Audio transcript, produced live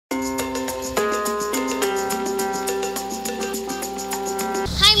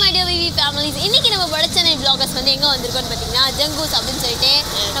families. இன்னைக்கு நம்ம Vada Chennai vloggers வந்து எங்க வந்திருக்கோம்னு பாத்தீங்கன்னா Jango'Z அப்படினு சொல்லிட்டு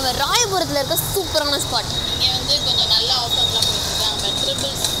நம்ம ராயபுரத்துல இருக்க சூப்பரான ஸ்பாட். இங்க வந்து கொஞ்சம் நல்ல ஆஃபர்ஸ்லாம் போயிட்டு இருக்காங்க.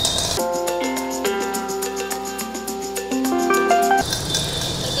 மெட்ரிபிள்ஸ்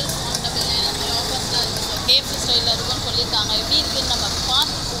கேஃபே ஸ்டைல்ல இருக்குன்னு சொல்லிருக்காங்க. எப்படி இருக்குன்னு நம்ம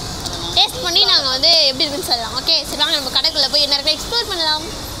பார்த்து டேஸ்ட் பண்ணி நாங்க வந்து எப்படி இருக்குன்னு சொல்லலாம். ஓகே, சரி வாங்க நம்ம கடைக்குள்ள போய் என்ன இருக்கு எக்ஸ்ப்ளோர் பண்ணலாம்.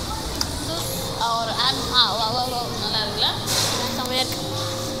 ஒரு ஆட் வா நல்லா இருக்குல்ல? செமையா இருக்கு.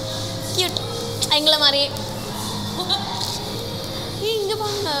 கியூட். எங்கள மாதிரி. இங்க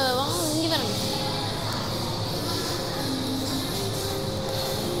பாருங்க. வாங்க இங்க பாருங்க.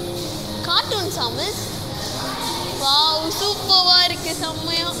 Cartoon Sam's. வாவ், சூப்பரா இருக்கு.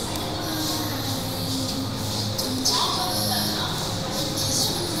 செமையா.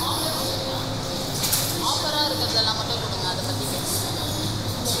 ஆஃபரா இருக்கிறதெல்லாம் மட்டும் கொடுங்க. அதை பத்தி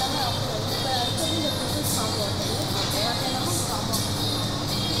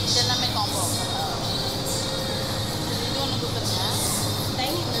இதெல்லாமே காம்போ. இது ஒன்று கொடுத்துருங்க.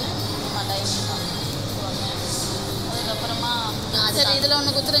 டைனிங் ஆமாம், டைனிங் தான். அதுக்கப்புறமா சரி இதில்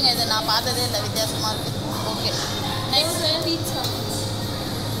ஒன்று கொடுத்துருங்க. இது நான் பார்த்ததே இல்லை, வித்தியாசமாக இருக்குது. Okay, next pizza.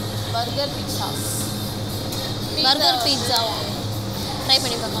 Burger pizza. Burger பீட்சாவா try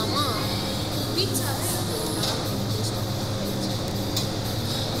பண்ணி பார்க்கலாமா? பீட்சா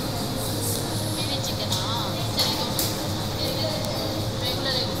சிக்கனா? சரி,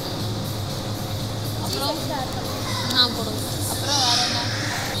 ரெகுலரே கொடுத்துருங்க. அப்புறம் போடுங்க. அப்புறம் வேறு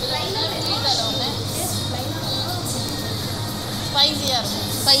என்ன? பீஸாவில் ஒன்று ஸ்பைஸியாக இருக்கும்.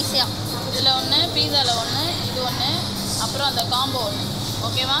 ஸ்பைஸியா இதில் ஒன்று, பீஸாவில் ஒன்று, இது ஒன்று, அப்புறம் அந்த காம்போ ஒன்று.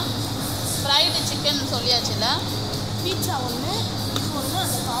 ஓகேவா? Fried chicken சொல்லியாச்சுல்ல? பீட்சா ஒன்று, இது ஒன்று,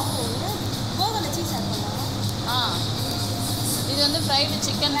 அந்த காம்போ ஒன்று, கோவனில் சீஸ் ஆட் பண்ணலாம். இது வந்து ஃப்ரைடு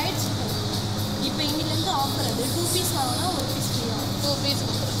சிக்கன். ரைட் சிக்கன் இப்போ இன்னிலேருந்து ஆஃபர். அது 2 பீஸ் வாங்கினா 1 பீஸ் ஃப்ரீயாக. 2 பீஸ்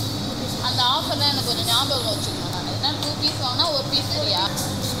கொடுத்துருங்க. அந்த ஆஃபர்லாம் எனக்கு கொஞ்சம் ஞாபகம் வச்சுக்கணும். நான் ஏன்னா 2 பீஸ் வாங்கினா 1 பீஸ் ஃப்ரீயா?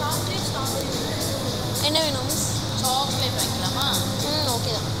 ஸ்ட்ராபெரி என்ன வேணும்? சாக்லேட் வாங்கிக்கலாமா?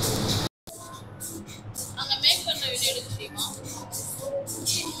 ஓகே தான். நாங்கள் மேக் பண்ணுற வீடியோ எடுக்க முடியுமா?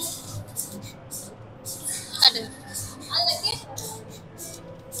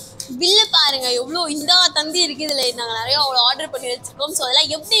 பில்லு பாருங்க எவ்வளோ இந்த தந்தி இருக்கு. இதுல நாங்கள் நிறைய அவ்வளோ ஆர்டர் பண்ணி வச்சிருக்கோம். ஸோ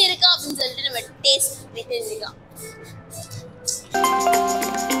அதெல்லாம் எப்படி இருக்கா அப்படின்னு சொல்லிட்டு நம்ம டேஸ்ட் பண்ணி தெரிஞ்சுக்கலாம்.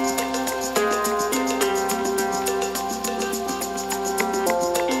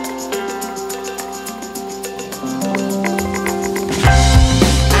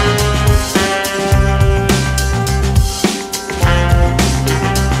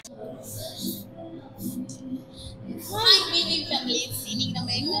 இன்னைக்கு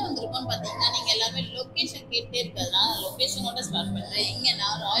நம்ம எங்கே வந்திருக்கோம்னு பார்த்தீங்கன்னா, நீங்கள் எல்லாருமே லொக்கேஷன் கேட்டே இருக்கிறதுனால லொக்கேஷனோட ஸ்டார்ட் பண்ணுறேன். எங்கன்னா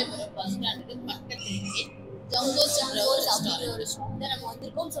ராயபுரம் பஸ் ஸ்டாண்டுக்கு பக்கத்துலேயே Jango'Z அப்படின்னு ஒரு ஷாப்ல நம்ம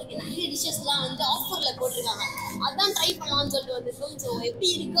வந்திருக்கோம். ஸோ நிறைய டிஷ்ஷஸ்லாம் வந்து ஆஃபரில் போட்டிருக்காங்க. அதான் ட்ரை பண்ணலாம்னு சொல்லிட்டு வந்திருக்கோம். ஸோ எப்படி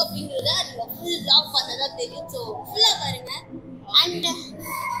இருக்கு அப்படிங்கிறத நீங்கள் ஃபுல்லாக பார்த்தா தான் தெரியும். ஸோ ஃபுல்லாக பாருங்க.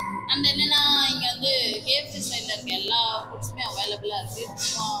 அண்ட் என்னன்னா, இங்கே வந்து கேஎஃப்சி ஸ்டைலில் இருக்க எல்லா ஃபுட்ஸுமே அவைலபிளாக இருக்குது.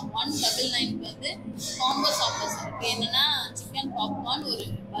 199 வந்து காம்போஸ் ஆஃபர்ஸ் இருக்குது. என்னென்னா சிக்கன் பாப்கார்ன், ஒரு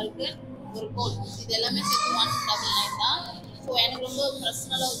பர்கர், ஒரு கோல், இது எல்லாமே சேர்த்து 199 தான். ஸோ எனக்கு ரொம்ப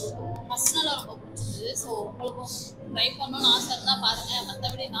பர்சனலாக ரொம்ப பிடிச்சிருந்தது. ஸோ உங்களுக்கும் ட்ரை பண்ணணும்னு ஆசை இருந்தால் பாருங்கள்.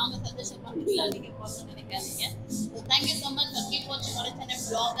 மற்றபடி நாங்கள் சஜஷன் பண்ணிக்கலாம், நீங்கள் போகணும்னு நினைக்காதீங்க. So thank you so much for keep வாட்சிங் வடச்சென்னை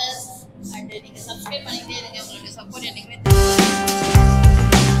vloggers. அண்ட் நீங்கள் சப்ஸ்கிரைப் பண்ணிக்கிட்டே இருங்க. உங்களுடைய சப்போர்ட் என்றைக்குமே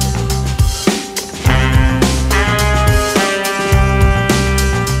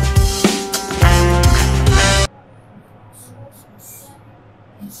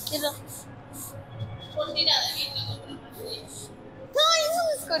கொட்டிடாத. வீட்டில்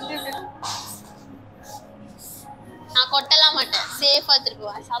நான் கொட்டலாம் மாட்டேன். சேஃபா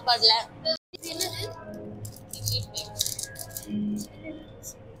திருப்புவேன் சாப்பாடுல. என்னது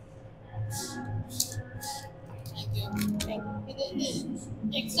இது வந்து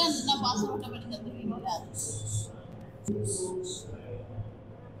எக்ஸ்ட்ரா இருந்தா பாஸ்போர்ட் பண்ணி தந்துருவீங்களா?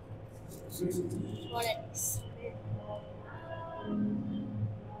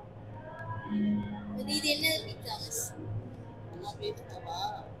 இது என்ன பீட்சா? நான் பேசுவா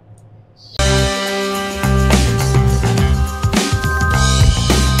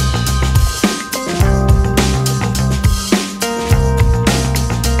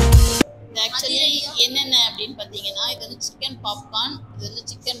என்னென்ன அப்படின்னு பார்த்தீங்கன்னா, இது வந்து சிக்கன் பாப்கார்ன், இது வந்து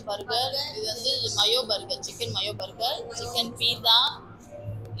சிக்கன் பர்கர், இது வந்து mayo burger, chicken mayo burger, chicken pizza,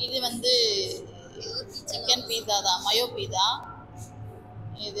 இது வந்து சிக்கன் பீஸா தான், மயோ பீஸா.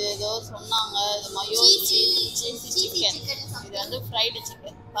 இது ஏதோ சொன்னாங்க, இது மயோ சீசி சிக்கன், இது வந்து ஃப்ரைடு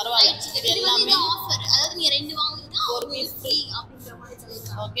சிக்கன். பரவாயில்ல, இது எல்லாமே ஆஃபர். அதாவது நீங்க 2 வாங்குனீங்கன்னா ஒரு பீஸ் ஃப்ரீ.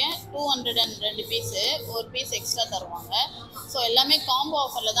 ஓகே 202 பீஸு, ஒரு பீஸ் எக்ஸ்ட்ரா தருவாங்க. ஸோ எல்லாமே காம்போ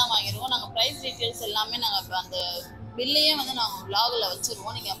ஆஃபரில் தான் வாங்கிடுவோம். நாங்கள் ப்ரைஸ் டீட்டெயில்ஸ் எல்லாமே நாங்கள் இப்போ அந்த பில்லையே வந்து நாங்கள் vlogல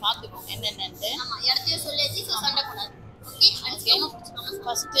வச்சுருவோம். நீங்கள் பார்த்துக்கோங்க என்னென்னட்டு. ஆமாம், இடத்தையும் சொல்லியாச்சு. ஸோ சண்டை போடாது. ஓகே,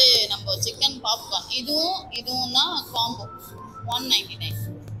 ஃபஸ்ட்டு நம்ம சிக்கன் பாப்கார்ன் இதுவும் தான் காம்போ 199.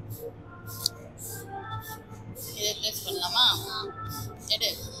 இதை டேஸ்ட் பண்ணலாமா?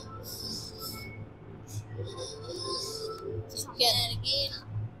 எடு. சிக்கன் இருக்கே.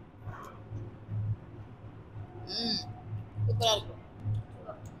 சூப்பராக இருக்கும்.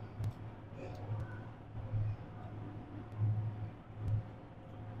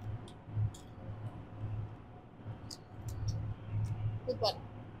 சூப்பர்.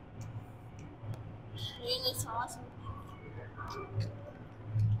 சாஸ்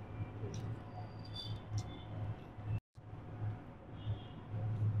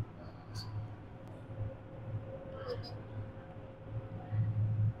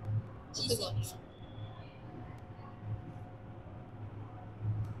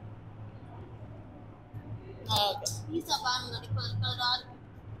பீஸா பாருங்க, கலரா இருக்கும்.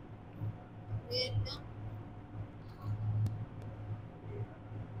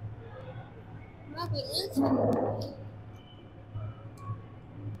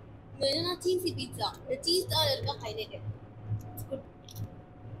 என்னன்னா சீஸி பீட்சா. இந்த சீஸ் தான் இருக்கா ஹைலைட்.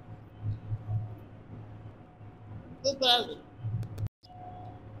 சூப்பராக இருக்கு.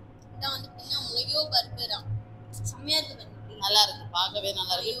 இதான் வந்து பின்னா முளையோ பர்கரா. செம்மையா இருக்கு பாருங்க. நல்லா இருக்கு, பார்க்கவே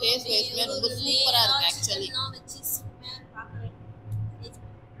நல்லா இருக்கு. டேஸ்ட் வைஸ்மே ரொம்ப சூப்பராக இருக்கு ஆக்சுவலி. நான் வச்சு செம்மையா பார்க்கவே.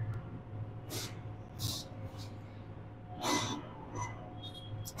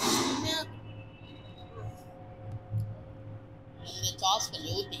 இந்த சாஸ்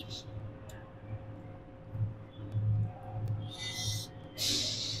கொஞ்சம் ஊற்றி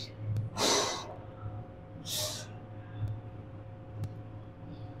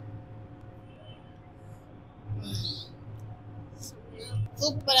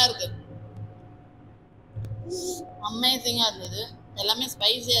சூப்பராக இருக்கு. அமேசிங்காக இருந்தது. எல்லாமே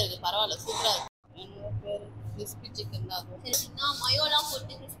ஸ்பைஸியாக இருக்குது. பரவாயில்ல, சூப்பராக இருக்கு. என்னோட பேர் கிறிஸ்பி சிக்கன் தான். அது சரிங்களா, மயோலாம்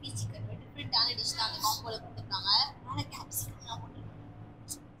போட்டு கிறிஸ்பி சிக்கன் டிஃப்ரெண்டான டிஷ் தான் அந்த காம்போல கொடுத்துருக்காங்க. மேலே கேப்சிகம்லாம் போட்டு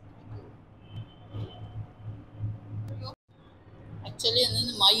ஆக்சுவலி வந்து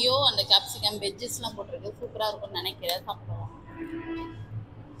இந்த மயோ அந்த கேப்சிகம் வெஜ்ஜஸ்லாம் போட்டிருக்கு. சூப்பராக இருக்கும்னு நினைக்கிறேன். சாப்பிடுவோம்.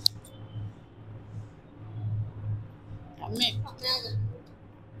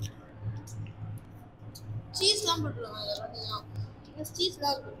 சீஸ்லாம் போட்டுருவாங்க. பார்த்தீங்கன்னா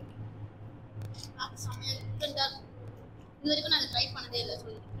சீஸ்லாம் இருக்கும். செம்மையாக டிஃப்ரெண்டாக இருக்கும். இது வரைக்கும் நான் ட்ரை பண்ணதே இல்லை. ஸோ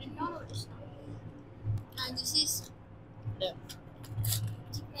டிஃப்ரெண்டான ஒரு டிஷ் தான். And this is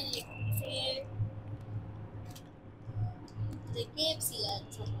chicken leg. இது கேஎஃப்சியில்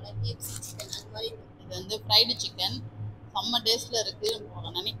சொல்லுவாங்க, கேஎஃப்சி சிக்கன் அது மாதிரி இருக்கும். இது வந்து ஃப்ரைடு சிக்கன் செம்ம டேஸ்ட்டில்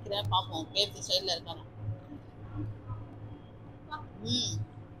இருக்குது நினைக்கிறேன். பார்ப்போம் கேஎஃப்சி ஸ்டைலில் இருக்காங்க.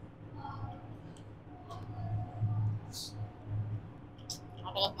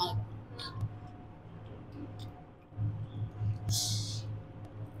 அட்டகாசமாக இருக்கு.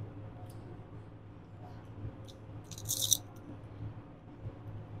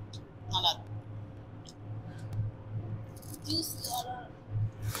 நல்லா இருக்கு. ஜூஸ்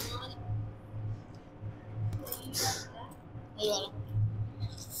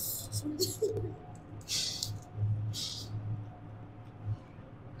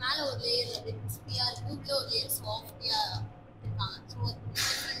மேலே ஒரு லேயர் அப்படியே கிறிஸ்பியாக இருக்கும். உள்ள ஒரு லேயர் சாஃப்டியாக இருக்காங்க. ஸோ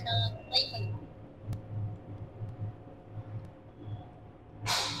டிஃப்ரெண்டாக ட்ரை பண்ணுவோம்.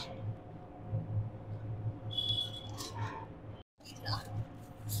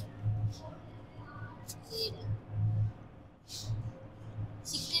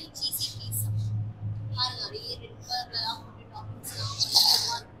 சிக்கன் சீஸி பீஸா பாருங்க, நிறைய ரெட் கலர்லாம் போட்டு டாப்பிங்ஸ்லாம்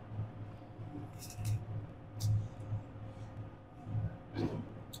பண்ணி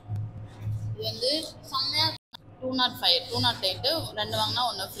இது வந்து செம்மையாக 205 208 2 வாங்கினா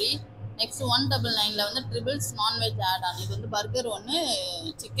 1 ஃப்ரீ. நெக்ஸ்ட் 199 வந்து ட்ரிபிள்ஸ் நான்வெஜ் ஆட் ஆன். இது வந்து பர்கர் 1,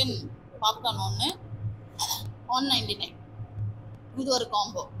 சிக்கன் பாப்கார்ன் 1, 199. இது ஒரு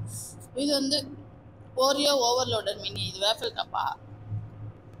காம்போ. இது வந்து ஓரியோ ஓவர்லோடட் மினி. இது வேஃபல் கப்பா.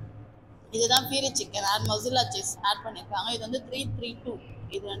 இதுதான் பீரி chicken add Mozilla cheese add பண்ணியிருக்காங்க. இது வந்து 332.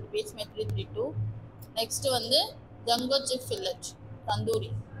 இது 2 பீஸுமே 332. நெக்ஸ்ட் வந்து ஜங்கோ'ஸ் ஃபில்லட்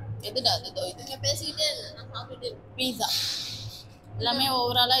தந்தூரி. எதுடா அது? இது நீங்கள் பேசிக்கிட்டே இல்லை, நான் சாப்பிட்டுட்டு பீஸா. எல்லாமே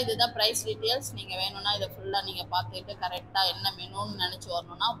ஓவராலாக இதுதான் ப்ரைஸ் டீட்டெயில்ஸ். நீங்கள் வேணும்னா இதை ஃபுல்லாக நீங்கள் பார்த்துக்கிட்டு கரெக்டாக என்ன மெனுன்னு நினச்சி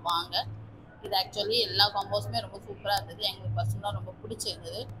வரணும்னா வாங்க. இது ஆக்சுவலி எல்லா காம்போஸுமே ரொம்ப சூப்பராக இருந்தது. எங்களுக்கு பர்சனலாக ரொம்ப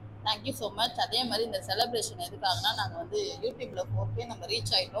பிடிச்சிருந்தது. Thank you so much. அதே மாதிரி இந்த செலிப்ரேஷன் எதுக்காகனா நாங்கள் வந்து யூடியூப்பில் 4K நம்ம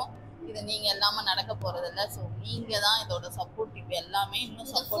ரீச் ஆகிட்டோம். இது நீங்க எல்லாமே நடக்க போறது இல்ல. ஸோ நீங்க தான் இதோட சப்போர்ட்டிவ் எல்லாமே. இன்னும்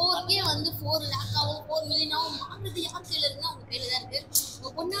சப்போர்ட் 4K வந்து 4 lakh ஆகும் 4 million ஆகும். வாங்குறது யார் கையில இருக்குன்னா உங்க கையில தான் இருக்கு. உங்க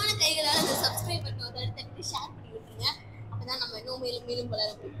பொண்ணான கைகளால அந்த சப்ஸ்கிரைப் பட்டன் ஒரு தட்டி ஷேர் பண்ணி விட்டுருங்க. அப்பதான் நம்ம இன்னும் மேலும் மேலும் வளர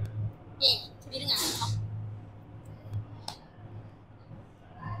முடியும். ஏன் சொல்லிடுங்க.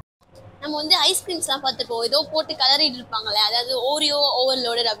 நம்ம வந்து ஐஸ்கிரீம்ஸ்லாம் பார்த்துருப்போம். ஏதோ போட்டு கலரிட்டு இருப்பாங்களே, அதாவது ஓரியோ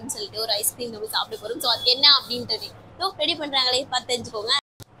ஓவர்லோடட் அப்படின்னு சொல்லிட்டு ஒரு ஐஸ்கிரீம் நம்ம சாப்பிட போகிறோம். ஸோ அது என்ன அப்படின்றது ரெடி பண்ணுறாங்களே பார்த்து தெரிஞ்சுக்கோங்க.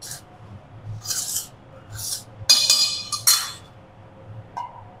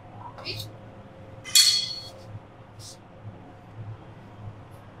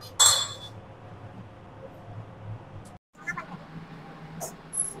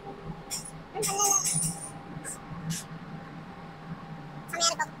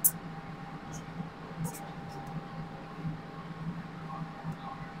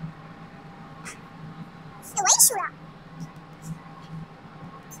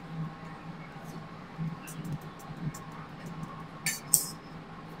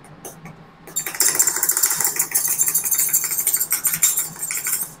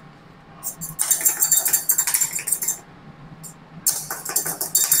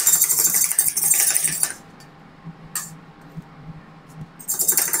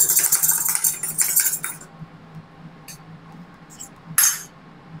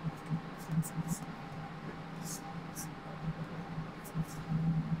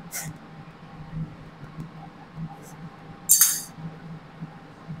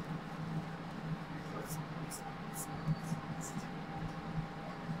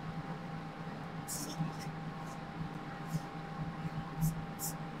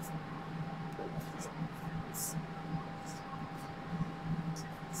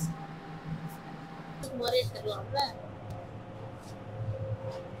 மாதிரி எடுத்துக்கலாம்ல.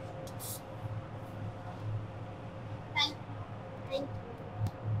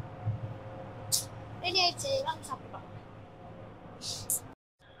 ரெடி ஆயிடுச்சு, வாங்க சாப்பிடலாம்.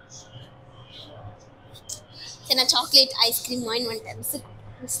 சரி, நான் சாக்லேட் ஐஸ்கிரீம் வாங்கி வந்துட்டேன்.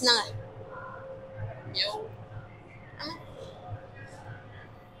 மிஸ்னாங்க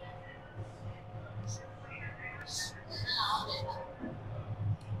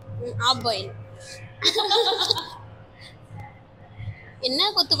ஆபாயில் என்ன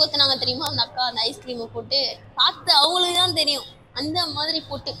கொத்து கொத்துனாங்க தெரியுமா அந்த அக்கா? அந்த ஐஸ்கிரீமை போட்டு பார்த்து அவங்களுக்கு தான் தெரியும். அந்த மாதிரி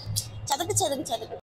போட்டு சதக்கு சதக்கு சதக்கு